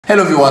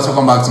Hello viewers,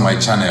 welcome back to my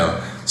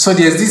channel. So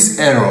there's this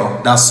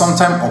error that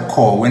sometimes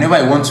occur whenever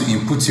you want to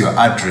input your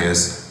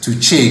address to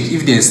check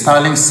if there's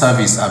Starlink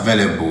service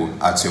available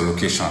at your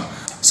location.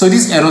 So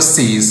this error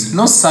says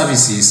no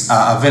services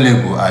are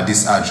available at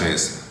this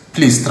address.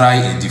 Please try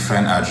a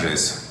different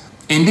address.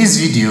 In this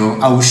video,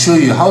 I will show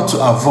you how to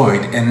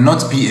avoid and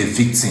not be a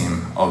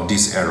victim of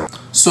this error.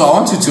 So I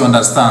want you to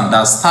understand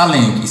that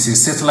Starlink is a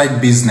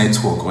satellite-based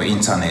network or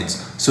internet.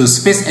 So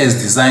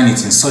SpaceX designed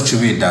it in such a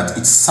way that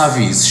its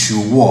service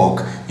should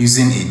work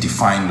using a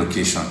defined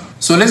location.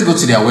 So let's go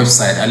to their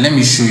website and let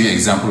me show you an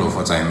example of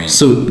what I mean.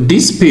 So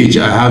this page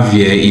I have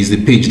here is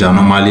the page that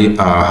normally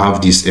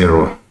have this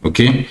error.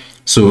 Okay.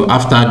 So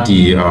after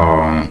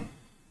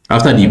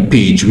the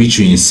page which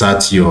you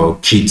insert your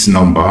kit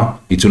number,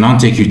 it will now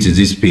take you to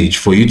this page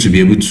for you to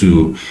be able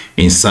to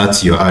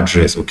insert your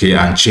address, okay,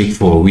 and check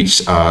for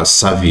which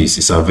service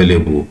is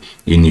available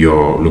in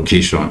your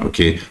location.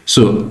 Okay,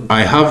 so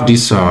I have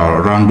this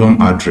random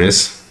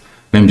address.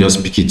 Let me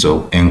just pick it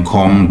up and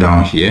come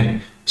down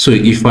here. So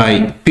if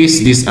I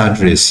paste this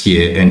address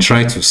here and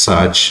try to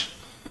search,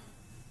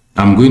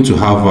 I'm going to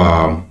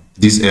have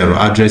this error,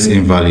 address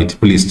invalid.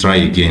 Please try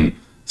again.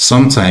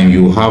 Sometimes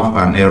you have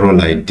an error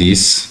like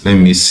this. Let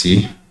me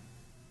see.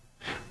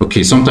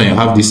 Okay, sometimes you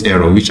have this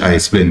error which I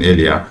explained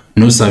earlier.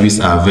 No service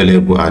are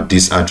available at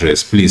this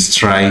address. Please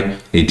try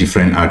a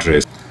different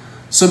address.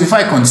 So before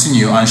I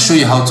continue and show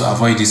you how to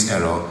avoid this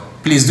error,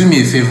 please do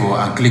me a favor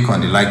and click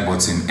on the like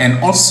button.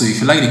 And also, if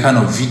you like the kind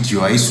of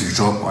video I used to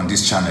drop on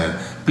this channel,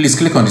 please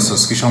click on the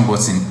subscription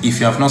button if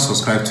you have not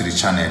subscribed to the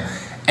channel.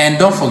 And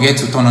don't forget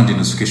to turn on the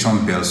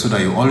notification bell so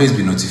that you'll always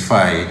be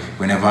notified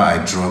whenever I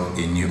drop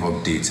a new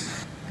update.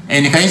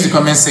 And you can use the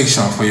comment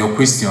section for your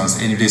questions,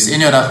 and if there's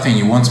any other thing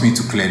you want me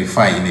to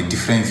clarify in a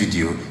different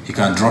video, you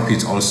can drop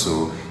it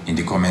also in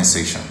the comment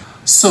section.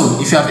 So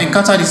if you have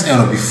encountered this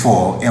error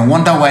before and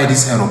wonder why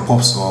this error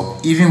pops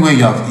up even when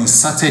you have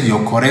inserted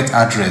your correct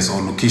address or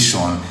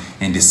location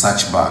in the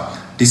search bar,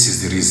 this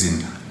is the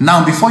reason.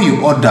 Now before you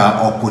order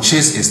or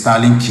purchase a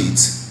Starlink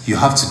kit, you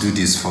have to do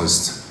this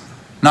first.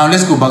 Now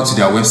let's go back to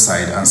their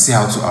website and see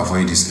how to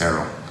avoid this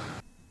error.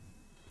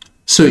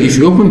 So if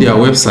you open their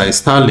website,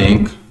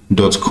 Starlink.com.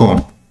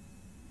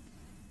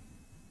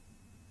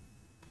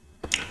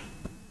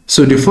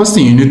 So the first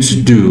thing you need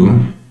to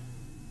do,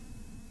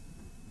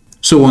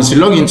 so once you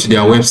log into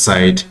their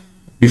website,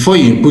 before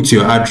you input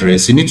your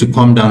address, you need to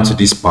come down to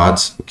this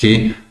part,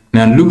 okay,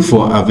 now look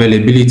for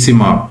availability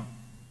map.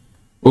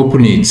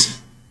 Open it.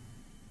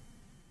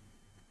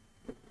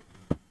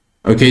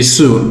 Okay,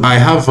 so I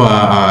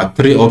have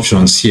three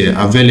options here: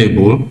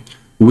 available,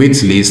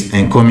 wait list,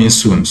 and coming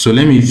soon. So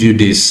let me view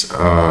this,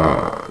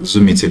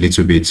 zoom it a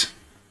little bit.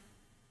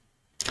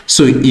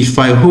 So if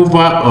I hover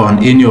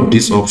on any of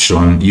these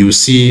options, you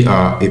see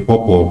a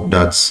pop-up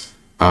that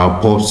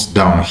pops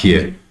down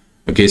here.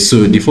 Okay,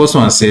 so the first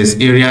one says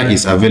area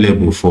is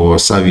available for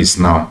service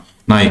now.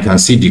 Now you can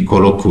see the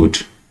color code.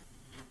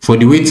 For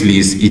the wait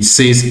list, it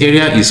says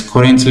area is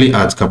currently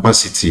at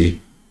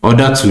capacity,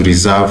 order to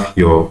reserve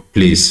your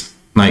place.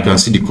 Now you can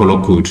see the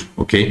color code.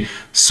 Okay,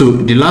 so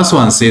the last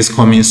one says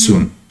coming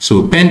soon.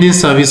 So pending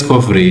service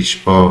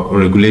coverage or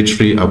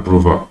regulatory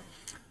approval.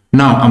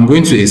 Now I'm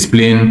going to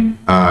explain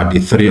the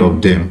three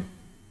of them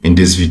in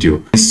this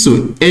video.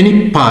 So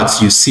any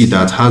part you see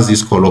that has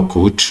this color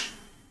code,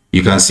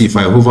 you can see if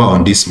I hover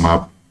on this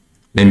map,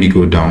 let me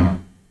go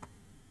down.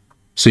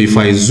 So if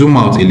I zoom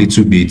out a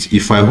little bit,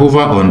 if I hover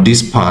on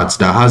this part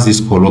that has this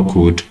color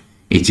code,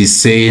 it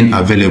is saying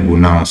available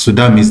now. So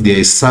that means there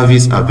is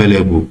service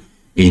available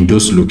in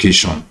those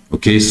locations.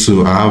 Okay,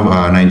 so I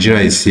have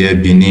Nigeria is here,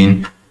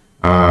 Benin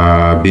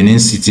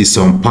City,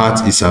 some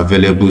part is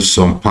available,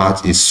 some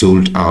part is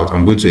sold out.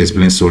 I'm going to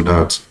explain sold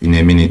out in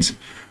a minute.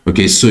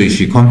 Okay, so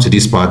if you come to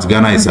this part,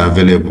 Ghana is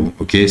available.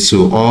 Okay,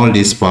 so all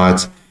this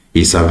part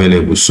is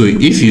available. So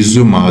if you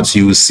zoom out,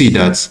 you will see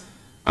that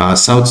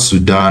South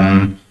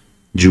Sudan,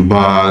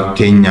 Juba,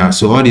 Kenya,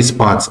 so all these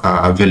parts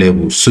are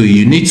available. So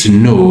you need to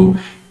know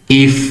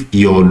if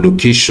your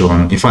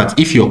location, in fact,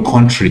 if your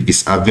country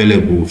is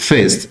available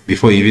first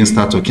before you even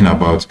start talking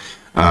about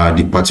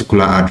the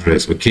particular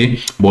address. Okay,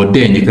 but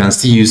then you can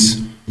still use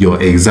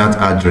your exact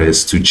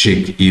address to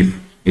check if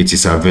it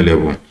is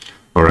available.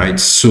 All right,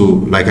 so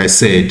like I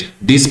said,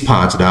 this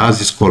part that has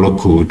this color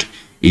code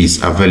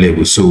is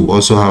available. So we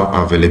also have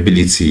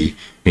availability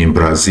in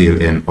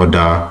Brazil and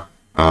other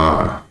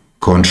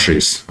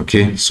countries.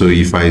 Okay, so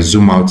if I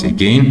zoom out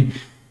again,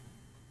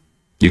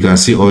 you can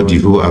see all the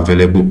whole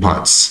available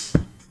parts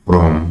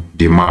from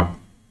the map.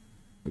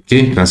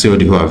 Okay, you can see all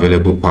the whole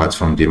available parts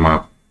from the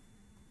map.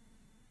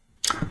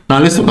 Now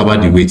let's talk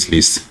about the wait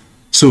list.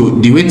 So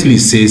the wait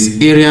list says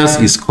areas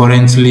is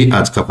currently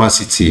at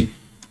capacity,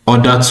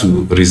 order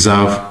to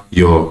reserve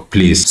your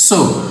place.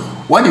 So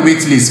what the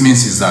wait list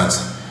means is that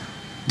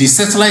the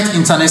satellite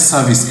internet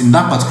service in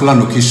that particular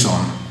location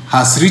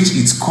has reached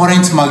its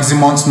current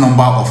maximum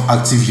number of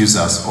active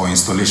users or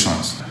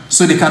installations.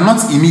 So they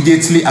cannot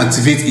immediately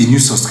activate a new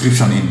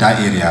subscription in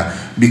that area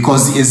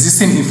because the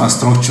existing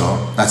infrastructure,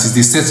 that is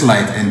the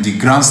satellite and the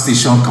ground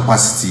station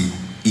capacity,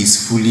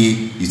 is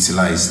fully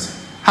utilized.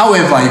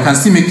 However, you can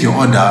still make your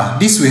order.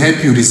 This will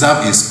help you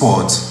reserve a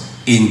spot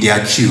in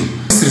their queue.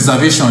 This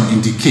reservation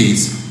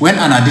indicates when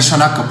an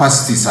additional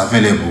capacity is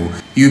available,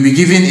 you'll be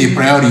given a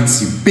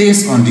priority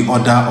based on the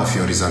order of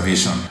your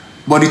reservation.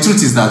 But the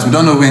truth is that we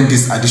don't know when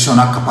this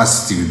additional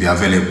capacity will be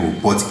available.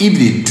 But if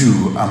they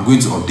do, I'm going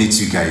to update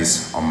you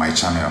guys on my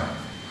channel.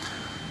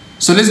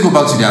 So let's go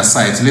back to their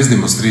site. Let's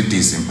demonstrate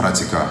this in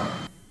practical.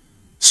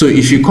 So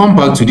if you come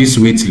back to this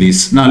wait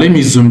list, now let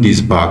me zoom this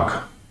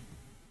back.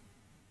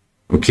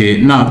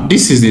 Okay, now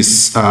this is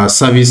this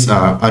service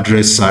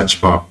address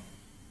search bar.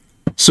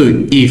 So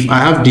if I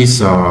have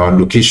this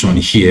location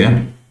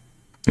here,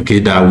 okay,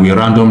 that we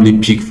randomly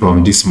pick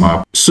from this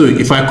map. So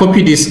if I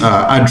copy this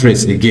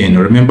address again,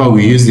 remember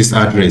we use this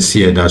address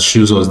here that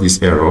shows us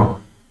this error.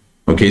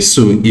 Okay,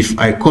 so if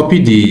I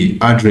copy the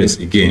address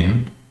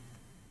again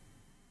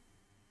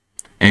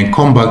and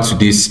come back to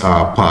this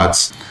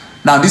part.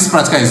 Now this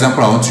practical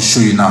example I want to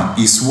show you now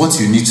is what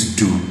you need to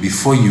do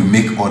before you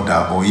make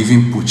order or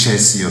even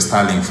purchase your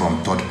Starlink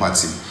from third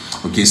party.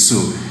 Okay,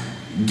 so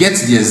get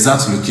the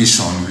exact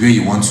location where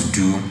you want to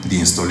do the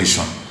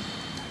installation.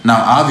 Now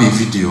I have a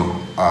video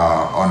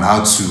on how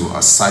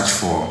to search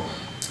for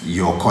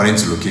your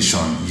current location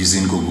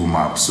using Google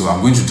Maps. So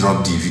I'm going to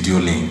drop the video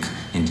link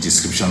in the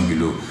description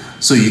below.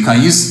 So you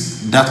can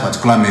use that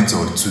particular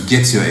method to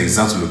get your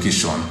exact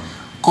location,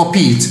 copy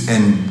it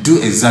and do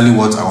exactly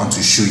what I want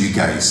to show you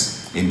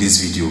guys in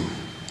this video.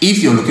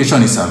 If your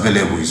location is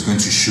available, it's going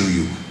to show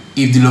you.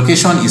 If the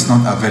location is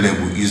not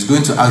available, it's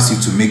going to ask you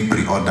to make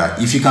pre-order.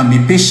 If you can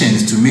be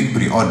patient to make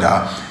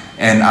pre-order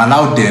and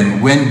allow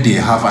them when they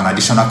have an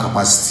additional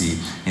capacity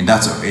in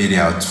that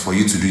area for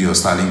you to do your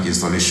Starlink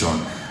installation,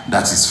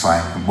 that is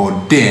fine.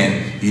 But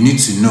then you need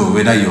to know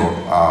whether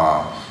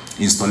your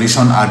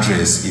installation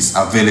address is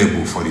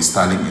available for the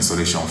Starlink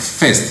installation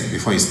first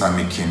before you start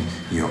making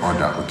your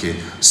order. Okay,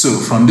 so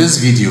from this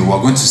video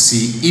we're going to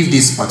see if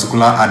this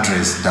particular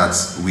address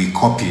that we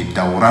copied,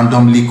 that we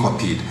randomly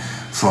copied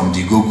from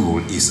the Google,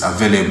 is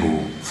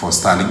available for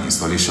Starlink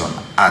installation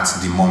at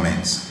the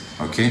moment.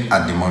 Okay,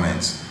 at the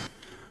moment.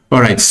 All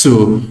right,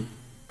 so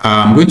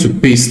I'm going to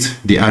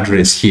paste the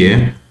address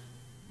here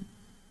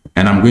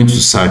and I'm going to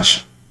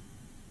search.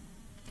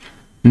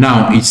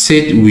 Now it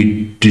said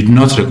we did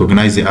not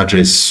recognize the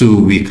address, so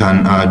we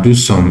can do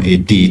some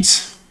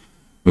edits.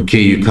 Okay,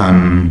 you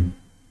can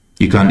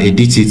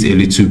edit it a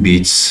little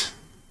bit.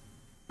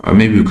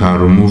 Maybe you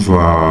can remove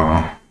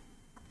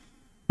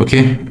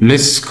okay,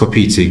 let's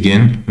copy it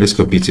again. Let's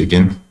copy it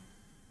again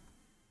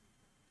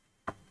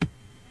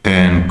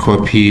and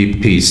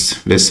copy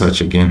paste. Let's search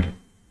again.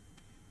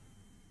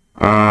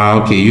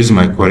 Okay, use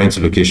my current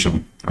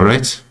location. All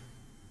right,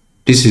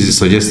 this is the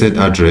suggested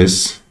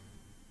address.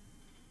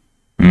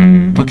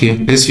 Okay,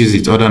 let's use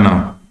it. Order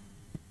now.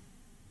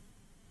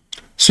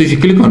 So if you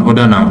click on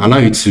order now, allow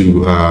it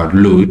to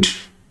load.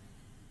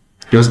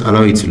 Just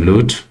allow it to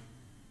load.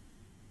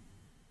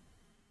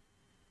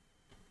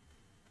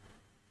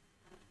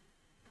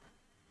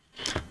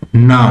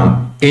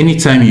 Now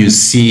anytime you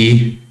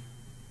see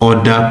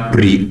order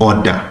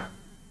pre-order,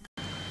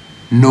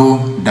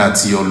 know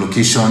that your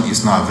location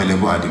is not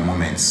available at the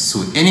moment.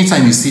 So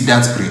anytime you see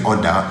that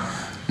pre-order,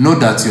 know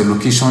that your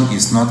location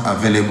is not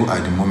available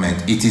at the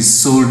moment. It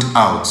is sold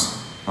out.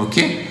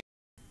 Okay,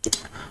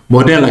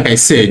 but then like I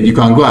said, you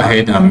can go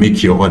ahead and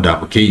make your order.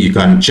 Okay, you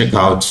can check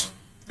out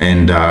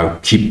and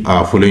keep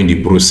following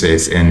the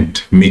process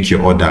and make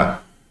your order,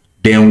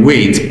 then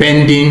wait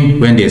pending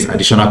when there's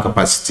additional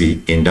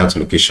capacity in that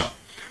location.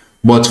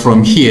 But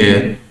from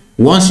here,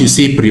 once you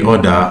see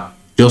pre-order,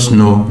 just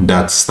know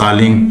that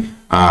Starlink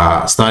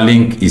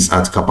is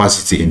at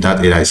capacity in that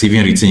area. It's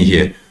even written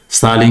here,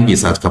 Starlink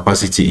is at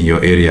capacity in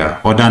your area.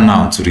 Order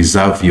now to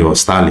reserve your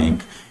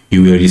Starlink.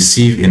 You will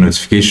receive a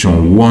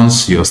notification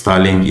once your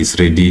Starlink is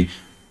ready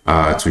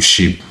to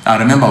ship.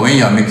 And remember, when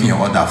you are making your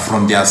order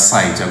from their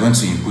site, you're going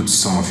to input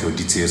some of your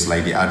details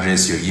like the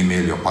address, your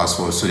email, your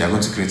password. So they're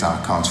going to create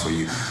an account for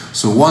you.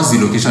 So once the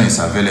location is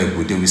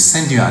available, they will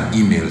send you an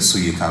email so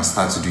you can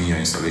start doing your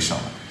installation.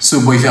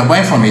 So, but if you're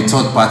buying from a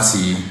third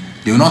party,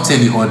 they will not tell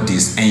you all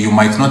this and you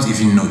might not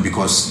even know,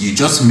 because you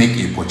just make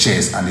a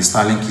purchase and the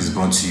Starlink is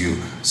brought to you.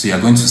 So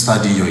you're going to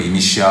start doing your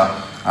initial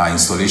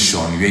installation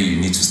where you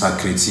need to start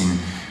creating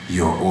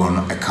your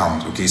own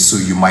account. Okay, so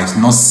you might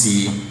not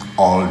see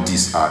all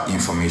this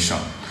information.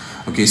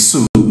 Okay,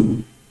 so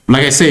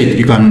like I said,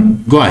 you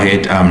can go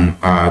ahead and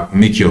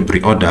make your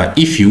pre-order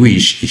if you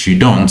wish. If you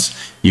don't,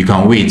 you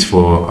can wait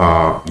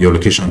for your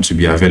location to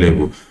be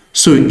available.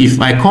 So if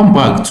I come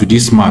back to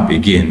this map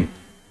again,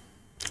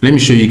 let me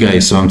show you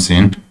guys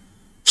something.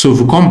 So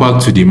if we come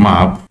back to the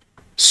map,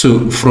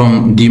 so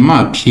from the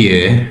map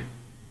here,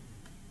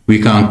 we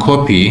can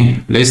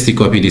copy, let's still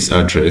copy this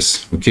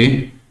address,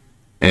 okay,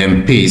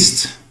 and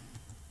paste.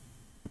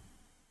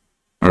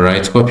 All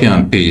right, copy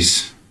and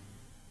paste.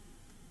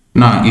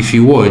 Now if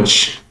you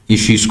watch,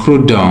 if you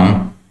scroll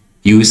down,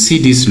 you will see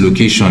this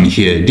location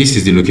here. This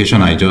is the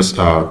location I just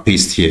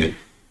paste here.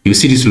 You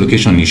see this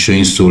location is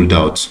showing sold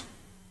out.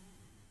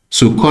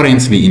 So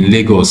currently in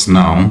Lagos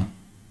now,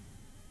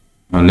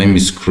 Let me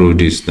scroll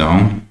this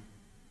down.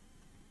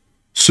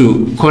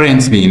 So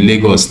currently in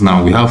Lagos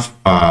now, we have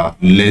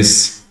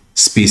less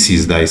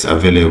spaces that is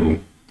available.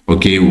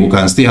 Okay, we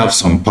can still have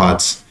some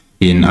parts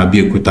in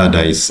Abeokuta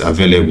that is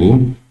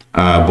available,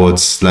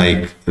 but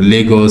like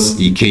Lagos,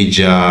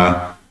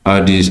 Ikeja,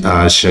 all these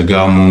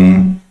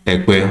Shagamu,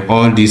 Ekwe,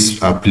 all these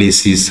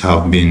places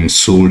have been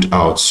sold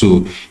out.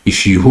 So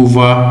if you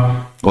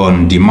hover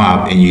on the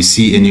map and you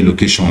see any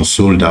location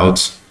sold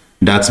out,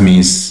 that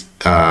means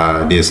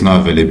there's no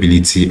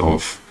availability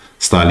of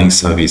Starlink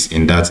service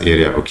in that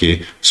area.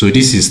 Okay, so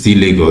this is still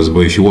Lagos,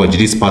 but if you watch,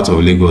 this part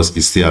of Lagos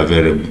is still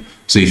available.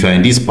 So if you're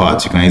in this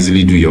part, you can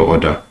easily do your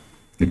order.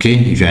 Okay,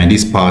 if you're in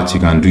this part, you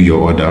can do your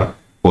order,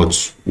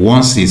 but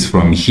once it's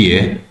from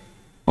here,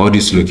 all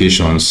these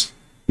locations,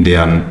 they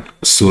are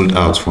sold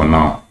out for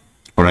now.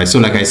 All right, so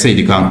like I said,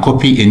 you can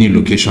copy any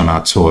location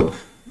at all.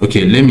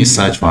 Okay, let me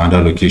search for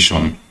another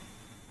location.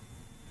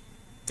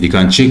 You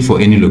can check for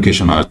any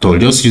location at all.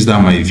 Just use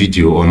that my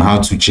video on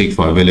how to check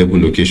for available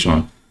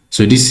location.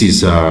 So this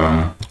is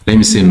let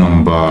me say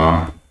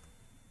number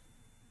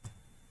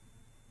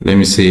 91. Let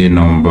me say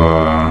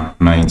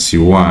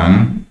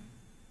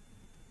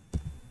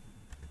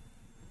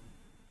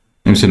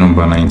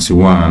number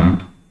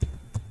 91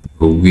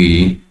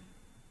 Owi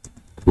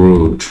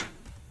Road,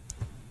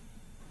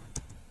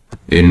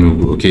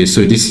 Enugu. Okay,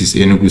 so this is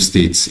Enugu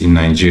State in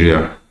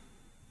Nigeria.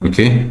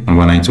 Okay,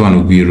 number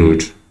 91 Owi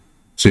Road.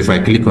 So if I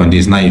click on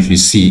this now, if you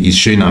see, it's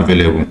showing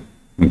available.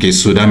 Okay,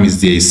 so that means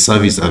there is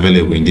service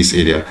available in this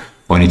area.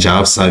 Onitsha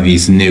have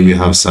service, Newe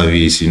have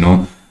service, you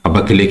know,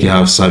 Abakaliki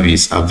have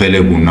service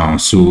available now.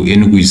 So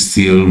Enugu is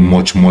still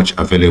much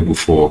available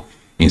for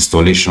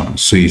installation.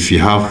 So if you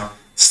have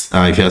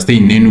if you are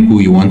staying in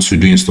Enugu, you want to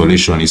do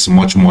installation, it's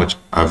much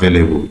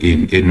available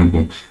in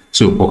Enugu.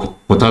 So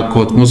Port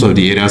Harcourt, most of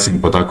the areas in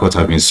Port Harcourt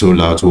have been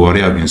sold out.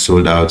 Warri have been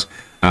sold out.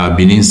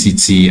 Benin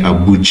City,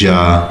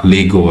 Abuja,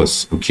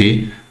 Lagos,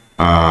 okay,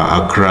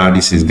 Accra,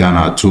 this is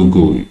Ghana,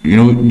 Togo. You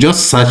know,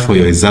 just search for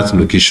your exact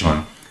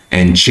location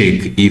and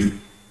check if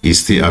it's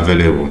still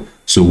available.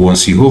 So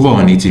once you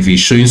hover on it, if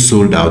it's showing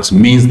sold out,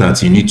 means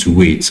that you need to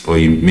wait or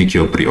you make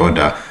your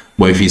pre-order.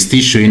 But if it's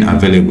still showing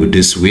available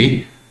this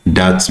way,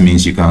 that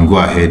means you can go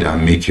ahead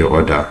and make your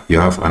order. You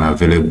have an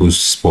available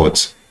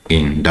spot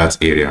in that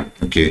area.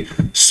 Okay,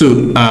 so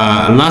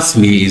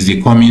lastly is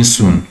the coming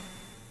soon.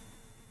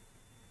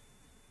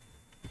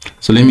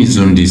 So let me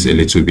zoom this a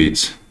little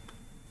bit.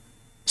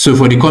 So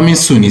for the coming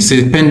soon, it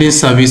says pending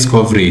service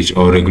coverage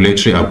or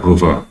regulatory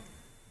approval.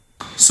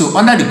 So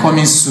under the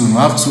coming soon, we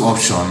have two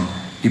options: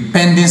 the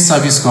pending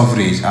service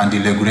coverage and the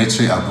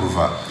regulatory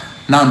approval.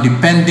 Now the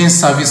pending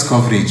service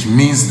coverage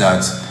means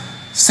that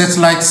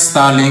satellite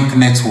Starlink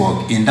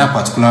network in that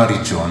particular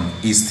region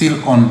is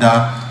still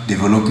under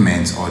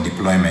development or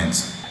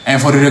deployment.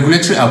 And for the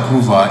regulatory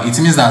approval, it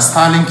means that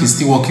Starlink is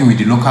still working with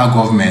the local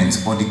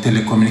government or the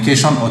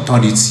telecommunication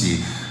authority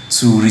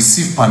to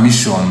receive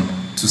permission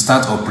to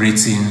start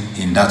operating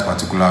in that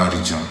particular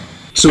region.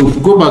 So if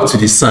we go back to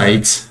the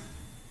site,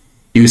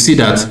 you see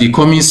that the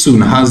coming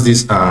soon has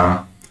this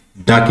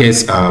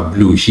darkest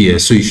blue here.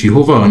 So if you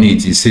hover on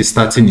it, it says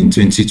starting in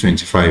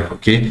 2025.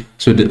 Okay,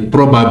 so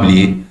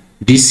probably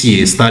this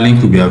year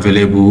Starlink will be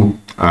available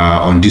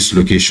on this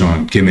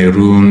location: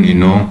 Cameroon, you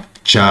know,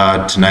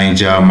 Chad,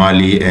 Niger,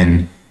 Mali,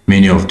 and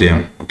many of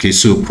them. Okay,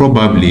 so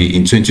probably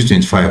in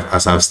 2025,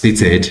 as I've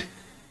stated,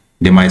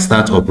 they might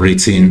start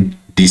operating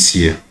this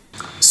year.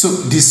 So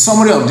the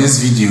summary of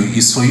this video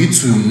is for you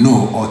to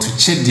know or to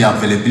check the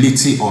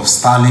availability of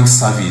Starlink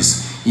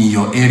service in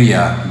your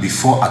area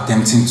before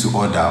attempting to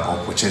order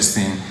or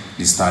purchasing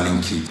the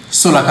Starlink kit.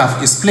 So like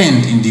I've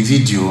explained in the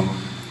video,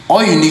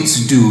 all you need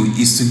to do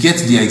is to get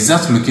the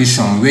exact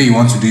location where you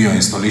want to do your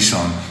installation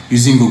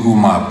using Google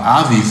Map.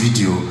 I have a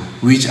video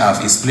which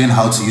I've explained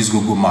how to use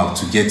Google Map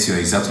to get your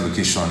exact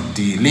location.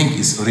 The link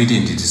is already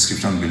in the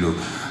description below.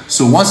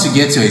 So once you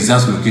get your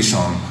exact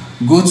location,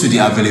 go to the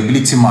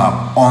availability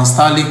map on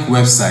Starlink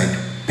website,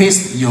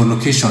 paste your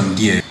location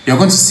there. You're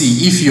going to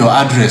see if your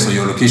address or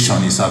your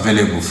location is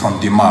available from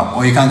the map,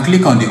 or you can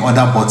click on the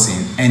order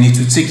button and it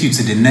will take you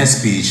to the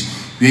next page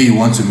where you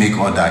want to make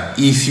order.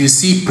 If you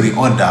see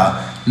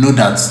pre-order, know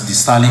that the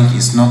Starlink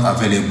is not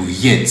available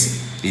yet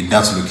in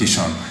that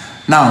location.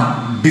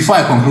 Now, before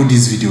I conclude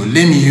this video,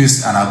 let me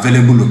use an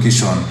available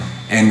location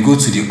and go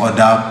to the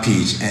order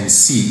page and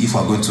see if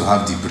we're going to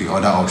have the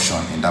pre-order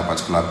option in that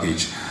particular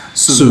page.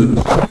 So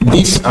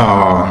this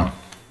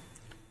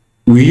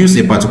we used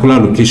a particular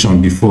location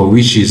before,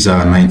 which is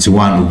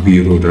 91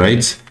 Obi Road,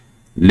 right?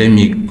 Let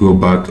me go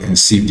back and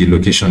see if the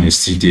location is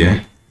still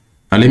there.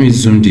 And let me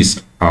zoom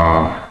this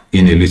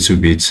in a little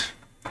bit.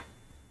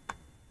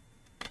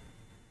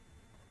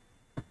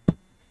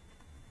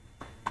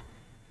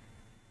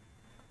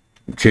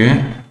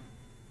 Okay,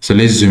 so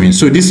let's zoom in.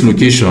 So this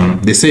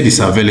location, they said it's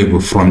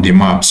available from the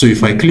map. So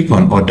if I click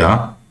on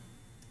order,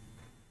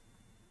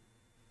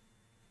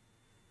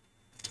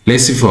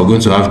 let's see if we're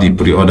going to have the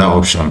pre-order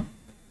option.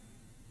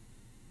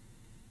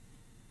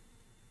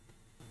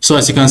 So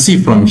as you can see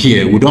from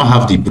here, we don't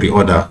have the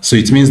pre-order. So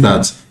it means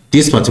that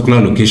this particular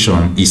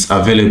location is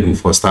available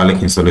for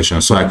Starlink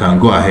installation. So I can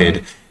go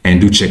ahead and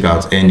do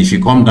checkout. And if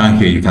you come down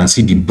here, you can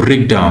see the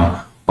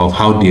breakdown of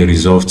how they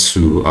resolve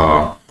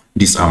to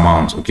this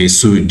amount. Okay,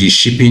 so the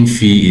shipping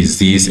fee is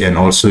this, and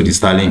also the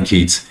Starlink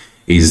kit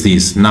is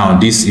this. Now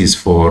this is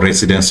for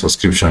resident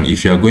subscription.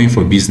 If you are going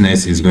for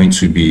business, it's going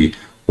to be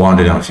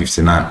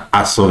 159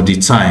 as of the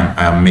time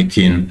I am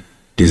making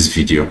this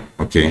video.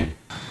 Okay,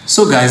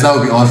 so guys, that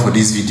will be all for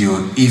this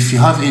video. If you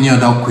have any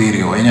other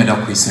query or any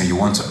other question you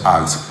want to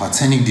ask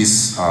pertaining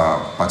this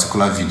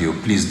particular video,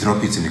 please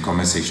drop it in the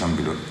comment section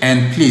below.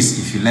 And please,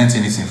 if you learned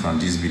anything from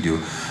this video,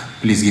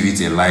 please give it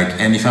a like.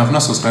 And if you have not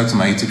subscribed to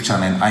my YouTube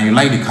channel and you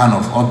like the kind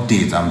of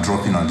update I'm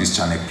dropping on this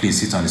channel,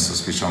 please hit on the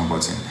subscription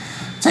button.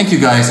 Thank you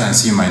guys, and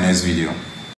see you in my next video.